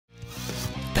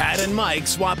and Mike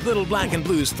swap Little Black and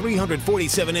Blue's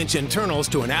 347-inch internals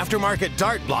to an aftermarket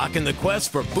dart block in the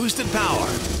quest for boosted power.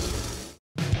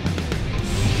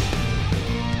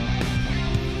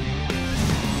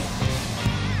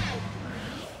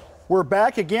 We're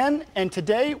back again, and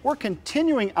today we're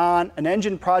continuing on an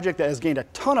engine project that has gained a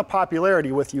ton of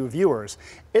popularity with you viewers.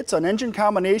 It's an engine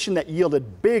combination that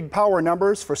yielded big power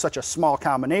numbers for such a small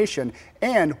combination,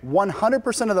 and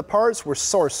 100% of the parts were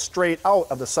sourced straight out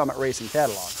of the Summit Racing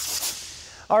catalog.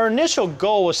 Our initial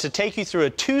goal was to take you through a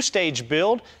two-stage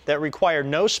build that required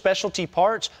no specialty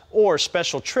parts or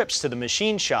special trips to the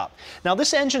machine shop. Now,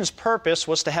 this engine's purpose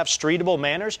was to have streetable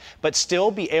manners, but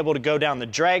still be able to go down the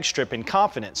drag strip in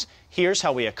confidence. Here's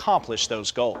how we accomplished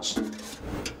those goals.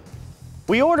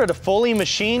 We ordered a fully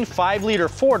machined 5-liter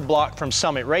Ford block from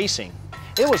Summit Racing.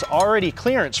 It was already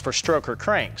clearance for stroker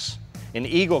cranks. An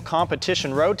Eagle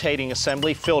competition rotating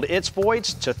assembly filled its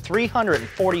voids to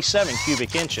 347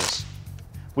 cubic inches.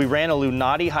 We ran a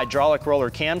Lunati hydraulic roller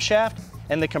camshaft,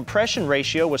 and the compression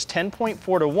ratio was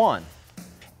 10.4 to 1.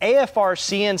 AFR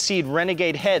CNC'd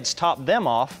Renegade heads topped them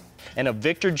off, and a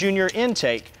Victor Jr.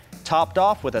 intake topped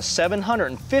off with a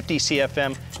 750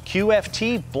 CFM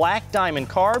QFT black diamond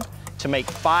carb to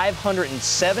make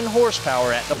 507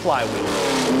 horsepower at the flywheel.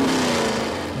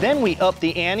 Then we upped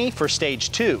the ante for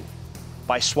stage 2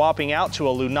 by swapping out to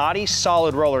a Lunati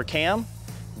solid roller cam,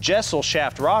 Jessel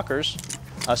shaft rockers,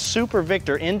 a Super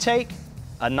Victor intake,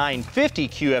 a 950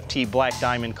 QFT black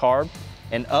diamond carb,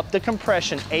 and up the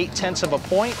compression 0.8 of a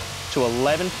point to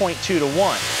 11.2 to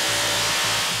 1,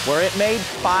 where it made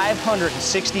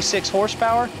 566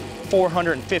 horsepower,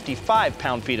 455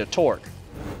 pound-feet of torque.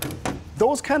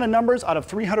 Those kind of numbers out of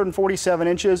 347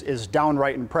 inches is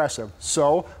downright impressive.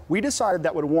 So we decided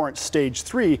that would warrant stage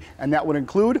 3, and that would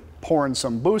include pouring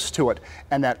some boost to it.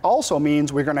 And that also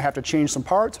means we're going to have to change some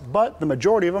parts, but the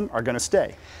majority of them are going to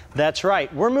stay. That's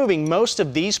right. We're moving most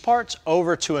of these parts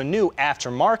over to a new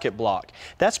aftermarket block.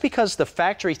 That's because the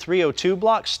factory 302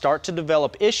 blocks start to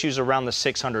develop issues around the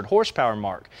 600 horsepower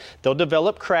mark. They'll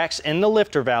develop cracks in the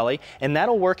lifter valley, and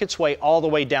that'll work its way all the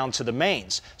way down to the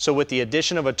mains. So with the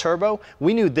addition of a turbo,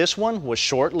 we knew this one was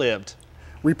short-lived.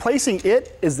 Replacing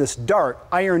it is this Dart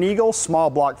Iron Eagle small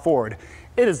block Ford.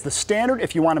 It is the standard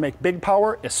if you want to make big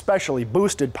power, especially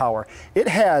boosted power. It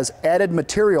has added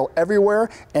material everywhere,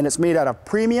 and it's made out of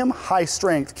premium,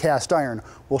 high-strength cast iron.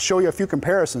 We'll show you a few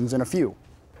comparisons in a few.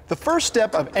 The first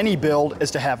step of any build is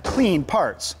to have clean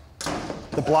parts.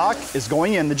 The block is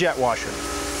going in the jet washer.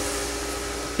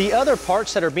 The other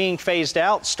parts that are being phased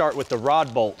out start with the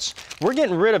rod bolts. We're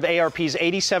getting rid of ARP's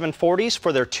 8740s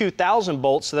for their 2000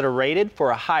 bolts that are rated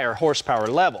for a higher horsepower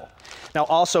level. Now,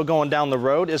 also going down the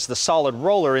road is the solid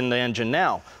roller in the engine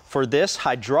now. For this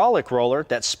hydraulic roller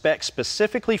that's spec'd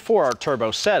specifically for our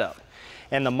turbo setup.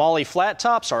 And the Moly flat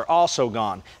tops are also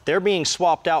gone. They're being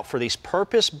swapped out for these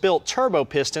purpose-built turbo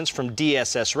pistons from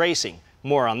DSS Racing.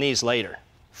 More on these later.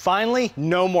 Finally,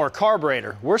 no more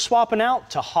carburetor. We're swapping out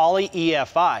to Holley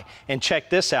EFI. And check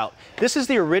this out. This is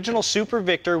the original Super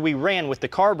Victor we ran with the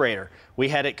carburetor. We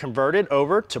had it converted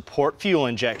over to port fuel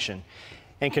injection.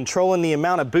 And controlling the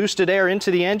amount of boosted air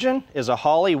into the engine is a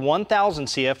Holley 1000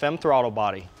 CFM throttle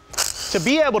body. To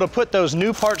be able to put those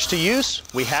new parts to use,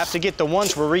 we have to get the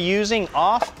ones we're reusing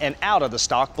off and out of the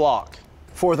stock block.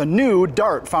 For the new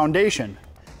Dart foundation.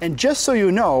 And just so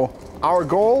you know, our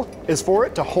goal is for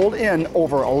it to hold in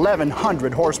over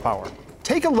 1100 horsepower.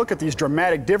 Take a look at these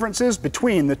dramatic differences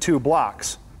between the two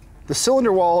blocks. The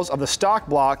cylinder walls of the stock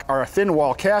block are a thin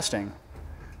wall casting.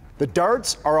 The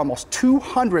darts are almost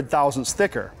 200 thousandths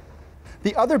thicker.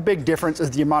 The other big difference is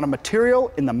the amount of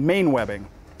material in the main webbing.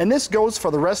 And this goes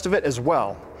for the rest of it as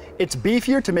well. It's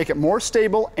beefier to make it more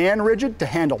stable and rigid to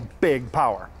handle big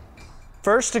power.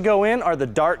 First to go in are the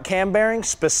Dart cam bearings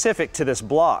specific to this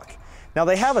block. Now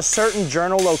they have a certain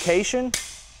journal location.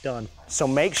 Done. So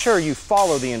make sure you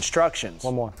follow the instructions.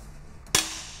 One more.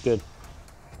 Good.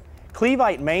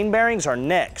 Clevite main bearings are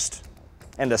next,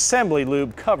 and assembly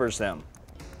lube covers them.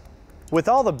 With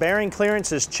all the bearing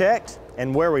clearances checked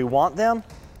and where we want them,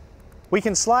 we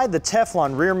can slide the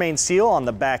Teflon rear main seal on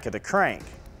the back of the crank.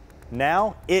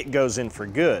 Now it goes in for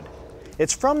good.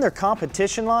 It's from their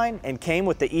competition line and came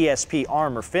with the ESP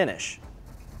armor finish.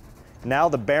 Now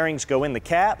the bearings go in the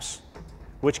caps,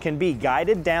 which can be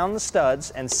guided down the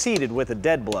studs and seated with a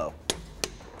dead blow,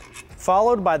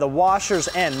 followed by the washers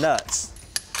and nuts.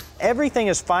 Everything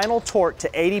is final torque to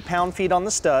 80 pound-feet on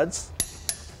the studs,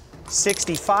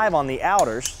 65 on the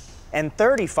outers, and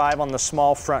 35 on the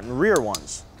small front and rear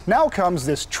ones. Now comes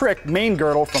this trick main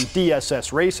girdle from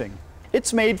DSS Racing.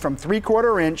 It's made from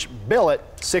 3/4 inch billet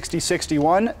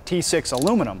 6061 T6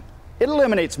 aluminum. It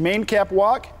eliminates main cap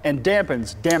walk and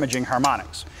dampens damaging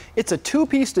harmonics. It's a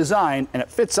two-piece design and it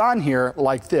fits on here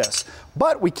like this,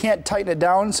 but we can't tighten it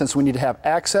down since we need to have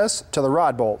access to the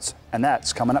rod bolts, and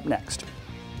that's coming up next.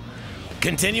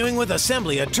 Continuing with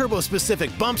assembly, a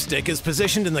turbo-specific bump stick is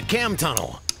positioned in the cam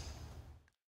tunnel.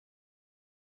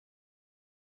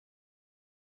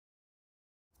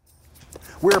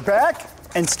 We're back,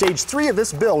 and stage 3 of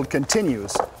this build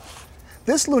continues.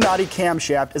 This Lunati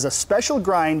camshaft is a special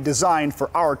grind designed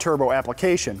for our turbo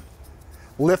application.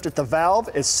 Lift at the valve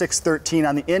is 613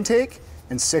 on the intake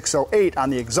and 608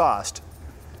 on the exhaust.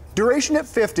 Duration at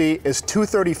 50 is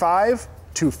 235,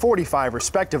 245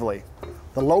 respectively.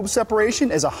 The lobe separation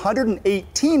is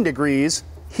 118 degrees.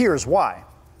 Here's why.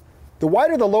 The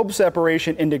wider the lobe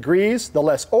separation in degrees, the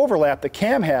less overlap the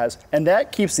cam has, and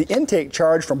that keeps the intake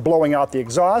charge from blowing out the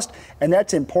exhaust, and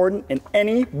that's important in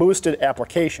any boosted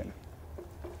application.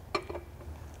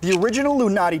 The original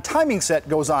Lunati timing set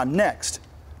goes on next.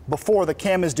 Before the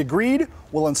cam is degreed,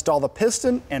 we'll install the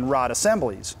piston and rod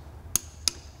assemblies.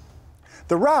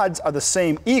 The rods are the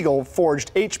same Eagle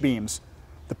forged H-beams.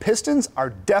 The pistons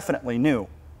are definitely new.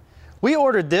 We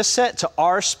ordered this set to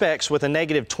our specs with a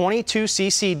negative 22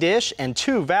 cc dish and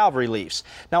 2 valve reliefs.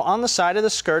 Now on the side of the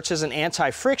skirts is an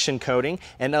anti-friction coating,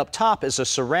 and up top is a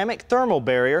ceramic thermal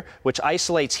barrier which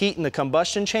isolates heat in the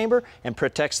combustion chamber and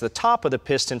protects the top of the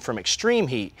piston from extreme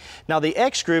heat. Now the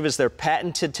X-groove is their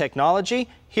patented technology.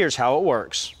 Here's how it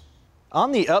works.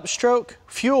 On the upstroke,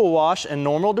 fuel wash and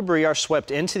normal debris are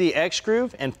swept into the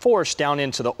X-groove and forced down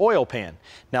into the oil pan.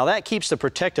 Now that keeps the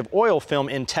protective oil film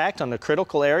intact on the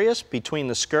critical areas between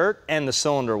the skirt and the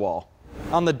cylinder wall.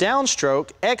 On the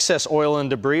downstroke, excess oil and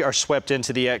debris are swept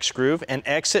into the X-groove and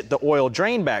exit the oil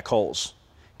drain back holes,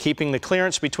 keeping the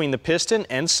clearance between the piston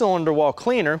and cylinder wall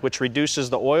cleaner, which reduces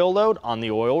the oil load on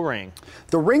the oil ring.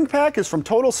 The ring pack is from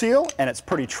Total Seal, and it's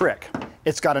pretty trick.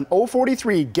 It's got an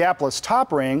 043 gapless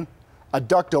top ring, a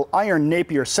ductile iron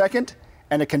Napier second,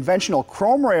 and a conventional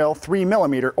chrome rail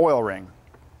 3mm oil ring.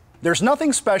 There's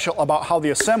nothing special about how the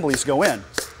assemblies go in.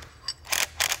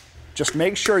 Just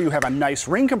make sure you have a nice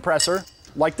ring compressor,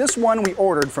 like this one we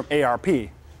ordered from ARP.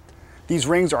 These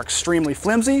rings are extremely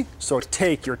flimsy, so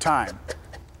take your time.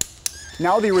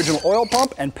 Now the original oil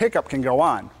pump and pickup can go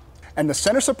on, and the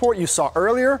center support you saw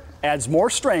earlier adds more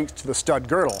strength to the stud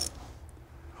girdle.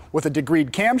 With a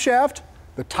degreed camshaft,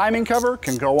 the timing cover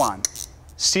can go on.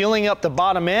 Sealing up the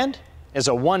bottom end is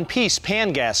a one-piece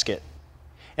pan gasket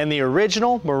and the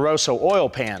original Moroso oil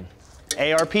pan.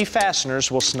 ARP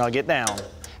fasteners will snug it down.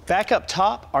 Back up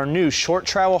top, our new short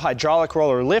travel hydraulic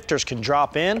roller lifters can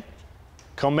drop in.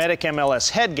 Cometic MLS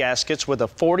head gaskets with a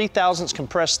 40 thousandths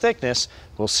compressed thickness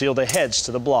will seal the heads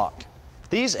to the block.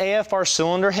 These AFR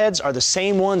cylinder heads are the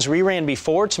same ones we ran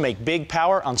before to make big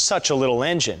power on such a little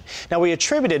engine. Now we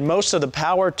attributed most of the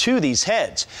power to these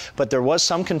heads, but there was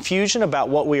some confusion about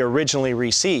what we originally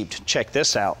received. Check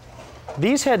this out.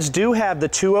 These heads do have the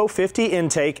 2050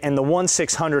 intake and the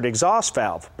 1600 exhaust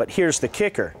valve, but here's the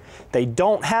kicker. They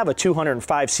don't have a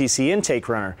 205 cc intake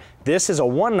runner. This is a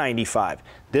 195.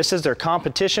 This is their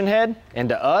competition head, and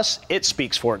to us, it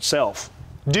speaks for itself.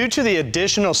 Due to the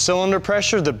additional cylinder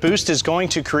pressure the boost is going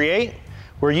to create,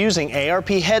 we're using ARP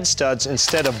head studs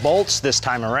instead of bolts this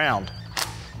time around.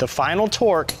 The final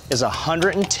torque is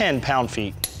 110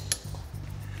 pound-feet.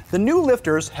 The new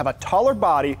lifters have a taller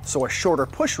body, so a shorter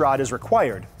push rod is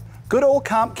required. Good old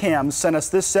Comp Cams sent us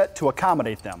this set to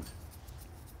accommodate them.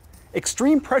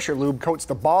 Extreme pressure lube coats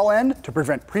the ball end to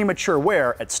prevent premature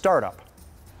wear at startup.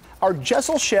 Our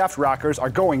Jessel shaft rockers are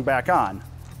going back on.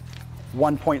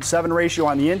 1.7 ratio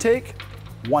on the intake,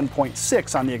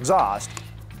 1.6 on the exhaust.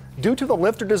 Due to the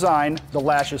lifter design, the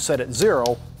lash is set at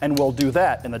 0, and we'll do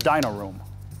that in the dyno room.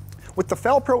 With the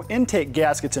Felpro intake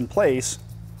gaskets in place,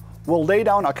 we'll lay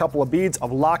down a couple of beads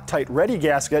of Loctite ready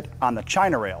gasket on the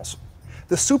China rails.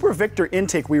 The Super Victor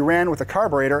intake we ran with the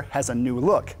carburetor has a new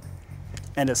look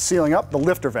and is sealing up the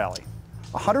lifter valley.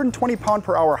 120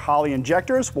 pound-per-hour Holley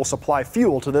injectors will supply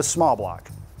fuel to this small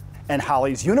block, and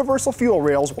Holley's universal fuel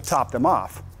rails will top them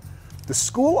off. The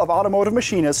School of Automotive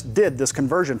Machinists did this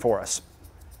conversion for us.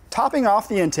 Topping off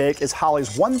the intake is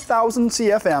Holley's 1000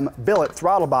 CFM billet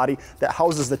throttle body that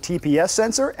houses the TPS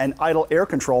sensor and idle air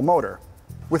control motor.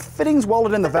 With fittings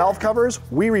welded in the valve covers,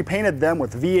 we repainted them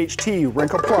with VHT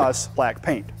Wrinkle Plus black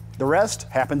paint. The rest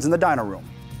happens in the dyno room.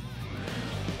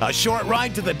 A short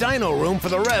ride to the dyno room for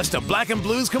the rest of Black &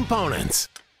 Blue's components.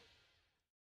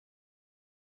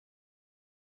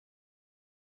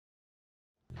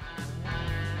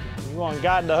 You want to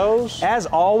guide the hose? As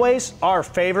always, our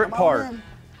favorite part,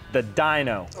 the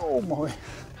dyno. Oh boy.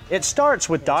 It starts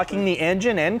with docking the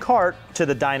engine and cart to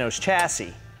the dyno's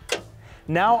chassis.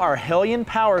 Now our Hellion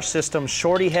power system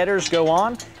shorty headers go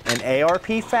on, and ARP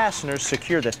fasteners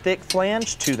secure the thick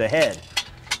flange to the head.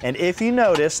 And if you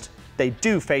noticed, they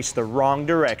do face the wrong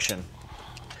direction.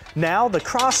 Now the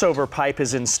crossover pipe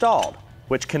is installed,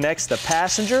 which connects the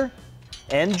passenger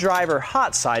and driver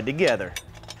hot side together.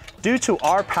 Due to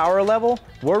our power level,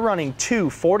 we're running two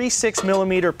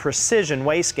 46mm precision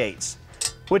wastegates,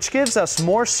 which gives us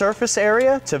more surface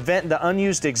area to vent the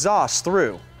unused exhaust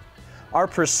through. Our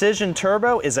precision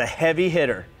turbo is a heavy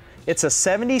hitter. It's a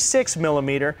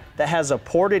 76mm that has a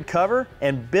ported cover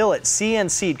and billet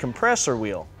CNC'd compressor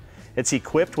wheel. It's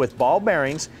equipped with ball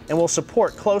bearings and will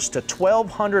support close to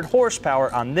 1,200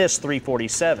 horsepower on this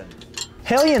 347.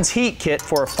 Hellion's heat kit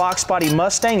for a Fox Body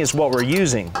Mustang is what we're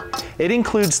using. It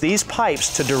includes these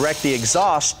pipes to direct the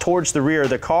exhaust towards the rear of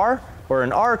the car, or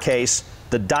in our case,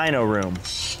 the dyno room.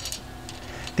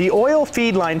 The oil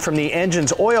feed line from the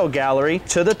engine's oil gallery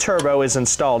to the turbo is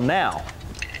installed now.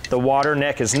 The water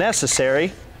neck is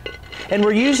necessary, and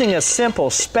we're using a simple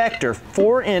Spectre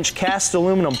 4-inch cast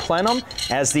aluminum plenum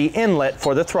as the inlet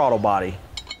for the throttle body.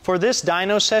 For this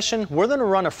dyno session, we're going to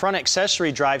run a front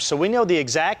accessory drive so we know the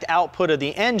exact output of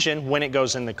the engine when it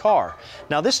goes in the car.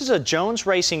 Now this is a Jones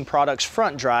Racing Products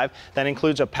front drive that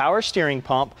includes a power steering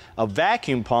pump, a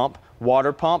vacuum pump,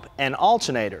 water pump, and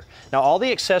alternator. Now all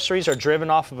the accessories are driven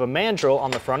off of a mandrel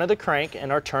on the front of the crank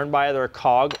and are turned by either a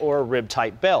cog or a rib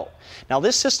type belt. Now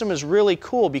this system is really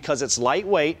cool because it's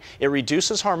lightweight, it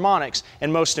reduces harmonics,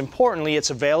 and most importantly it's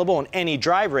available in any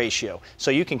drive ratio. So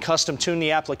you can custom tune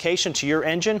the application to your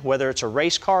engine, whether it's a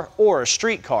race car or a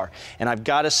street car. And I've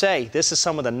got to say, this is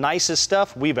some of the nicest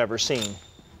stuff we've ever seen.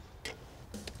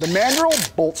 The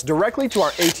mandrel bolts directly to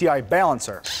our ATI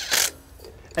balancer.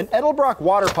 An Edelbrock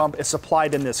water pump is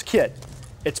supplied in this kit.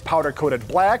 It's powder-coated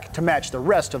black to match the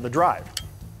rest of the drive.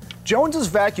 Jones's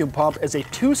vacuum pump is a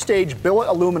 2-stage billet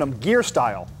aluminum gear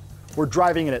style. We're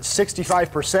driving it at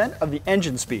 65% of the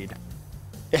engine speed.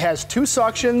 It has 2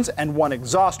 suctions and 1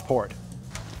 exhaust port.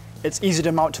 It's easy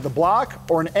to mount to the block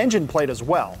or an engine plate as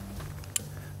well.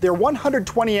 Their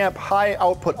 120 amp high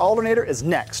output alternator is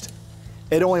next.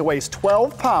 It only weighs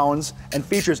 12 pounds and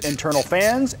features internal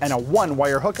fans and a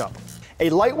 1-wire hookup. A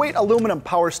lightweight aluminum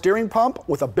power steering pump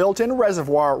with a built-in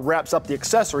reservoir wraps up the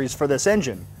accessories for this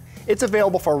engine. It's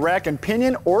available for rack and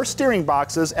pinion or steering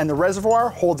boxes, and the reservoir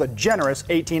holds a generous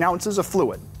 18 ounces of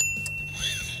fluid.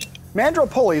 Mandrel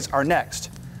pulleys are next.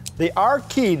 They are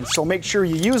keyed, so make sure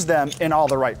you use them in all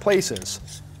the right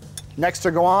places. Next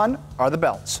to go on are the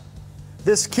belts.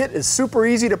 This kit is super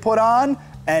easy to put on,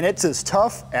 and it's as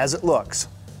tough as it looks.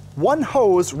 1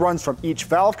 hose runs from each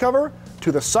valve cover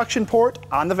to the suction port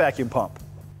on the vacuum pump.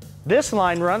 This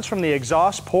line runs from the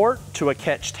exhaust port to a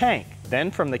catch tank, then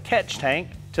from the catch tank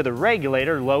to the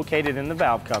regulator located in the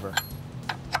valve cover.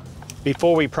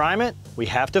 Before we prime it, we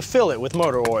have to fill it with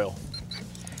motor oil.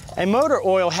 And motor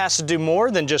oil has to do more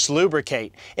than just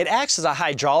lubricate. It acts as a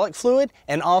hydraulic fluid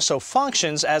and also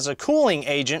functions as a cooling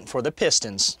agent for the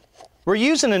pistons. We're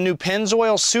using a new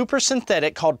Pennzoil super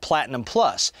synthetic called Platinum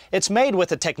Plus. It's made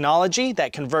with a technology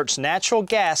that converts natural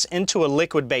gas into a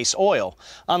liquid-based oil.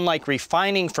 Unlike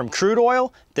refining from crude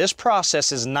oil, this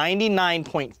process is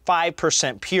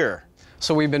 99.5% pure.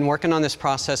 So we've been working on this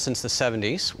process since the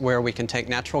 70s, where we can take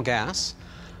natural gas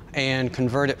and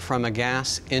convert it from a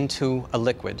gas into a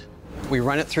liquid. We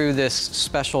run it through this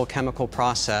special chemical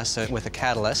process with a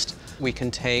catalyst. We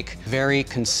can take very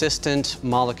consistent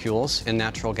molecules in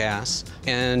natural gas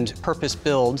and purpose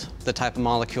build the type of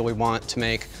molecule we want to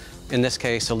make, in this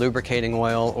case, a lubricating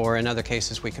oil, or in other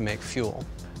cases, we can make fuel.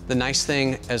 The nice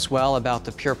thing as well about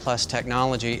the Pure Plus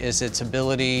technology is its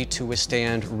ability to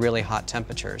withstand really hot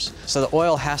temperatures. So the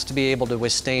oil has to be able to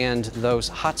withstand those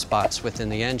hot spots within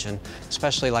the engine,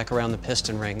 especially like around the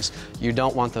piston rings. You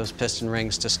don't want those piston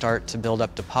rings to start to build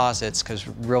up deposits, because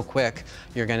real quick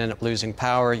you're going to end up losing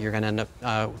power, you're going to end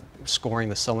up scoring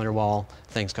the cylinder wall,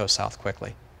 things go south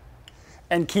quickly.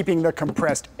 And keeping the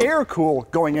compressed air cool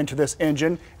going into this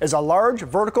engine is a large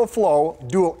vertical flow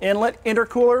dual inlet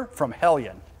intercooler from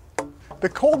Hellion. The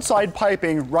cold side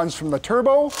piping runs from the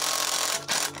turbo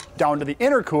down to the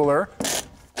intercooler,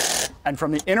 and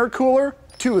from the intercooler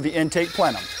to the intake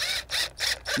plenum.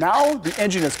 Now the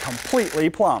engine is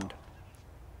completely plumbed.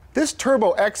 This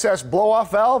turbo excess blow-off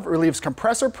valve relieves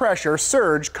compressor pressure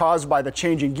surge caused by the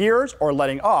changing gears or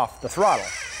letting off the throttle.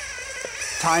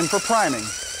 Time for priming.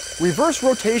 Reverse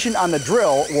rotation on the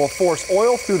drill will force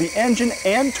oil through the engine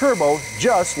and turbo,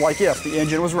 just like if the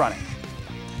engine was running.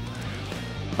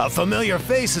 A familiar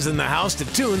face is in the house to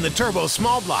tune the turbo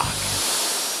small block.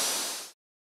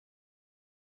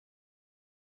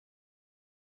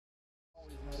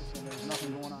 There's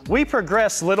nothing going on. We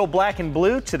progressed Little Black and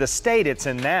Blue to the state it's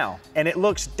in now, and it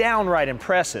looks downright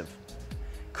impressive.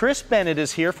 Chris Bennett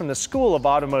is here from the School of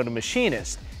Automotive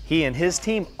Machinists. He and his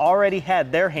team already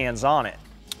had their hands on it.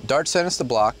 Dart sent us the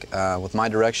block with my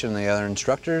direction and the other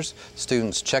instructors.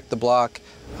 Students checked the block,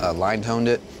 line honed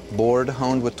it, bored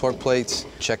honed with torque plates,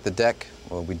 checked the deck.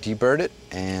 Well, we deburred it,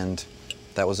 and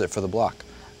that was it for the block.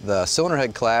 The cylinder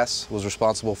head class was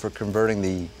responsible for converting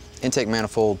the intake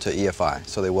manifold to EFI.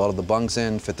 So they welded the bungs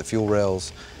in, fit the fuel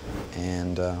rails,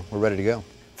 and we're ready to go.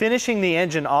 Finishing the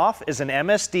engine off is an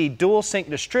MSD dual sync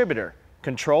distributor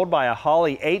controlled by a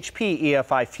Holley HP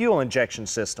EFI fuel injection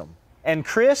system. And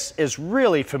Chris is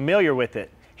really familiar with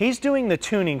it. He's doing the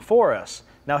tuning for us.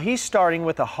 Now he's starting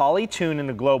with a Holley tune in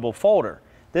the global folder.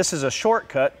 This is a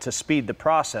shortcut to speed the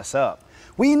process up.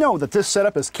 We know that this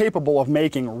setup is capable of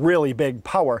making really big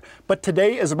power, but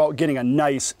today is about getting a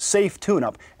nice, safe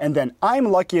tune-up, and then I'm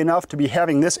lucky enough to be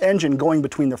having this engine going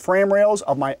between the frame rails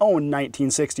of my own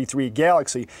 1963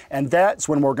 Galaxy, and that's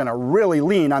when we're going to really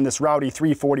lean on this rowdy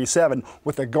 347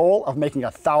 with the goal of making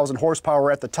 1,000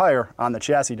 horsepower at the tire on the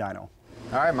chassis dyno.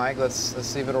 All right, Mike, let's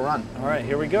see if it'll run. All right,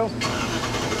 here we go.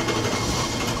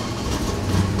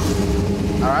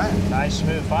 All right. Nice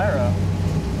smooth fire up.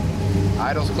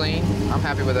 Idle's clean. I'm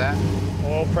happy with that.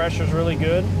 Oil pressure's really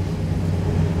good.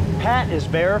 Pat is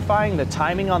verifying the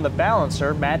timing on the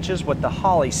balancer matches what the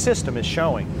Holley system is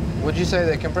showing. What'd you say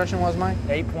the compression was, Mike?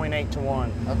 8.8 to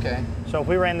 1. Okay. So if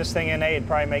we ran this thing in A, it'd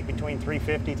probably make between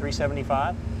 350,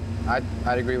 375. I'd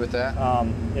agree with that.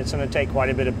 It's going to take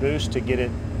quite a bit of boost to get it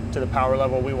to the power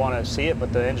level we want to see it,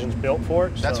 but the engine's built for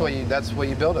it. That's so. what you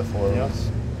built it for. Yep.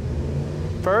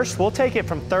 First, we'll take it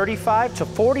from 3,500 to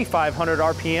 4,500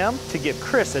 RPM to give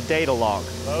Chris a data log.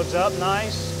 Loads up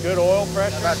nice, good oil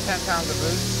pressure. About 10 pounds of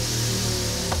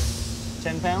boost.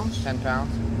 10 pounds? 10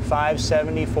 pounds.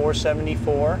 570,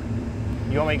 474.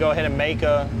 You want me to go ahead and make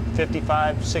a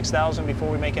 55, 6,000 before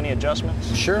we make any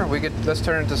adjustments? Sure, let's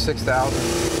turn it to 6,000.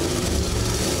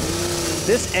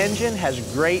 This engine has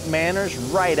great manners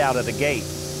right out of the gate.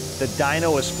 The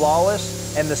dyno is flawless,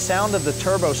 and the sound of the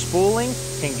turbo spooling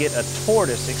can get a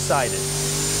tortoise excited.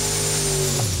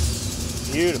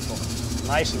 Beautiful,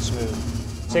 nice and smooth.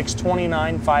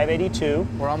 629, 582.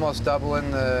 We're almost doubling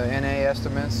the NA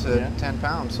estimates at 10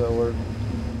 pounds, so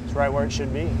it's right where it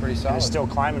should be. Pretty solid. And it's still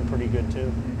climbing pretty good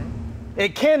too.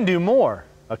 It can do more.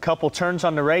 A couple turns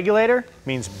on the regulator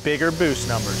means bigger boost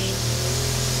numbers.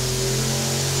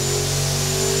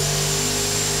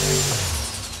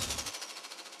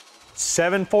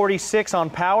 $746 on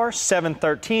power,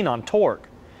 $713 on torque.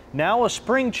 Now a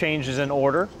spring change is in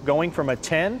order, going from a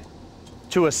 10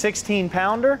 to a 16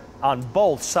 pounder on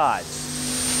both sides.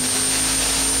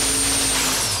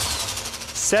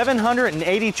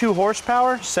 782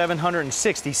 horsepower,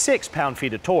 766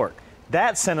 pound-feet of torque.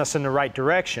 That sent us in the right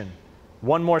direction.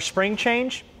 One more spring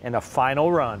change and a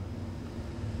final run.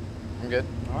 I'm good.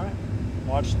 All right,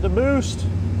 watch the boost.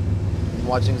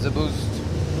 Watching the boost.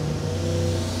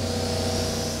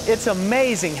 It's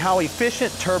amazing how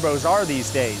efficient turbos are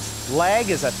these days. Lag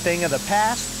is a thing of the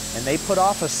past, and they put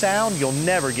off a sound you'll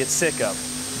never get sick of.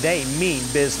 They mean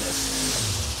business.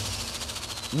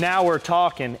 Now we're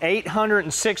talking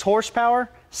 806 horsepower,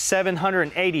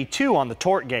 782 on the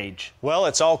torque gauge. Well,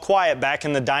 it's all quiet back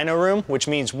in the dyno room, which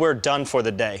means we're done for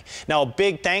the day. Now, a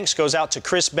big thanks goes out to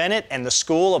Chris Bennett and the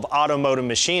School of Automotive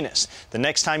Machinists. The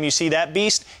next time you see that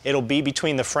beast, it'll be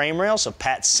between the frame rails of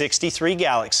Pat's '63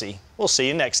 Galaxy. We'll see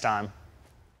you next time.